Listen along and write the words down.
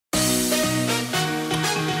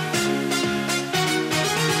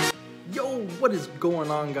What is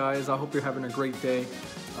going on, guys? I hope you're having a great day.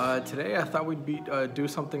 Today I thought we'd do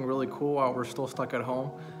something really cool while we're still stuck at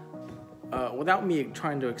home. Without me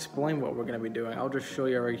trying to explain what we're going to be doing, I'll just show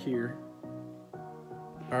you right here.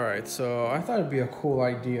 Alright, so I thought it'd be a cool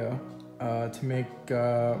idea to make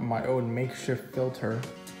my own makeshift filter,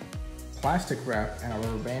 plastic wrap, and a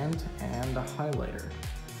rubber band, and a highlighter.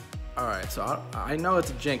 Alright, so I know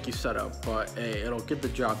it's a janky setup, but hey, it'll get the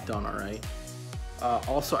job done, alright?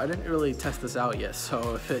 Also, I didn't really test this out yet,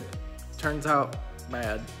 so if it turns out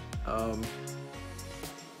bad,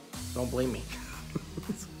 don't blame me.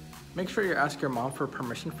 Make sure you ask your mom for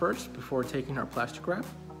permission first before taking her plastic wrap.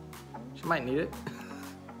 She might need it.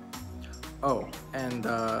 Oh, and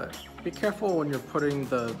be careful when you're putting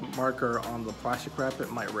the marker on the plastic wrap,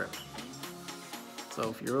 it might rip.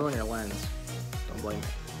 So if you ruin your lens, don't blame me.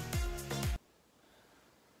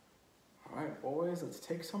 Alright boys, let's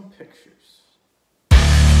take some pictures.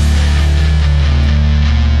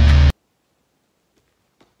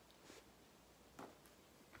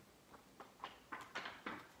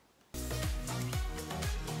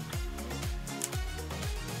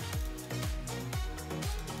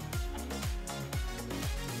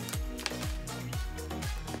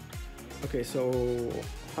 Okay, so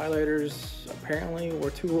highlighters apparently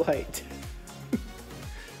were too light.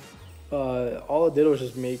 All it did was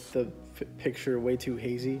just make the picture way too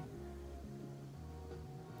hazy.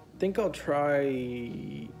 I think let's try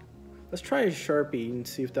a Sharpie and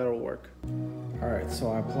see if that'll work. Alright, so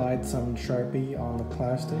I applied some Sharpie on the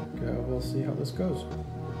plastic. We'll see how this goes.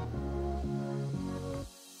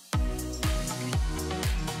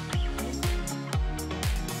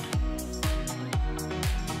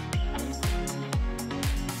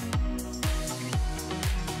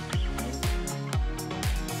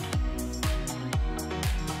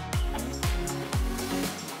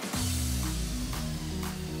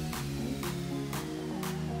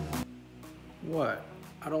 What?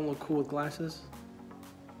 I don't look cool with glasses?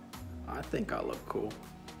 I think I look cool.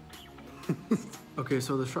 Okay,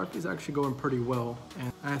 so the Sharpie's actually going pretty well,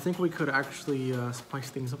 and I think we could actually spice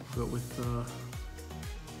things up a bit with a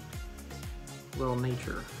little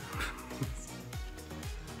nature.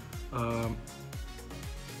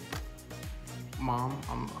 Mom,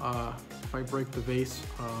 if I break the vase,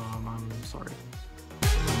 I'm sorry.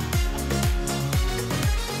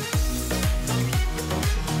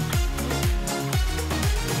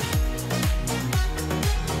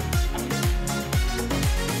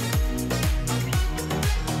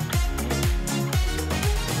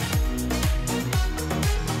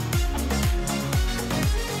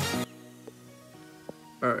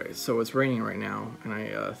 Alright, so it's raining right now, and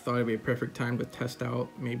I thought it'd be a perfect time to test out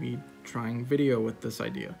maybe trying video with this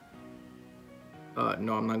idea.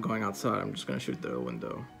 No, I'm not going outside, I'm just gonna shoot through the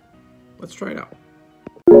window. Let's try it out.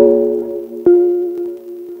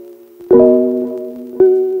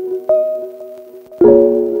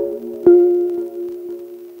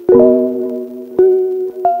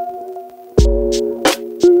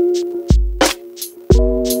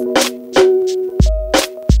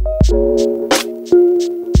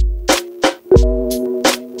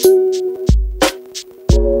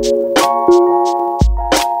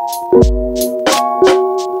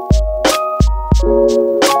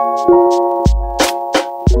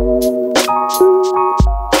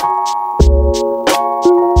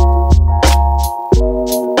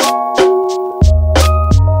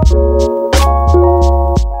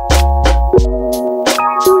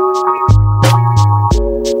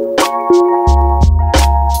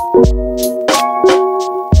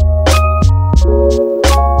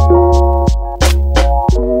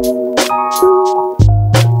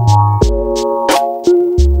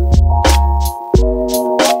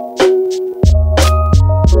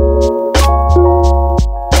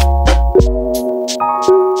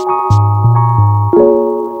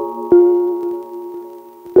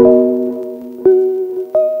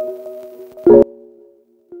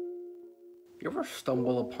 You ever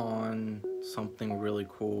stumble upon something really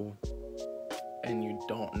cool and you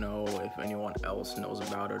don't know if anyone else knows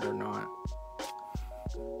about it or not?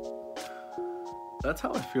 That's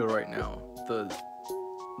how I feel right now. The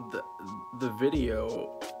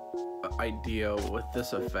video idea with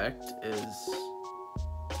this effect is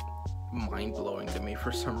mind-blowing to me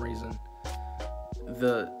for some reason.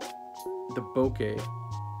 The bokeh,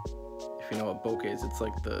 if you know what bokeh is, it's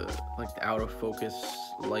like the out of focus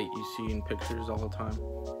light you see in pictures all the time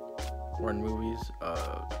or in movies.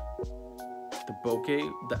 The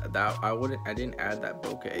bokeh, I didn't add that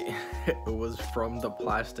bokeh. It was from the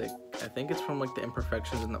plastic. I think it's from like the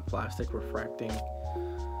imperfections in the plastic refracting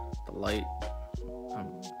the light.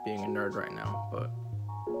 I'm being a nerd right now, but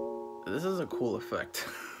This is a cool effect.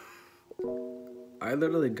 I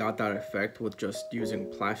literally got that effect with just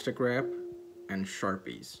using plastic wrap and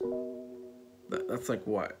Sharpies. That's like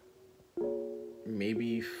what?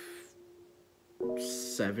 Maybe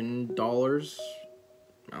 $7?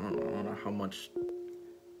 I don't know how much.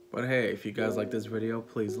 But hey, if you guys like this video,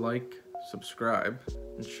 please like, subscribe,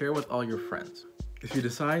 and share with all your friends. If you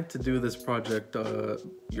decide to do this project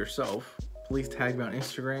yourself, please tag me on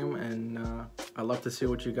Instagram, and I'd love to see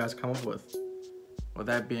what you guys come up with. With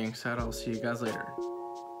that being said, I'll see you guys later.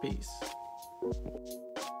 Peace.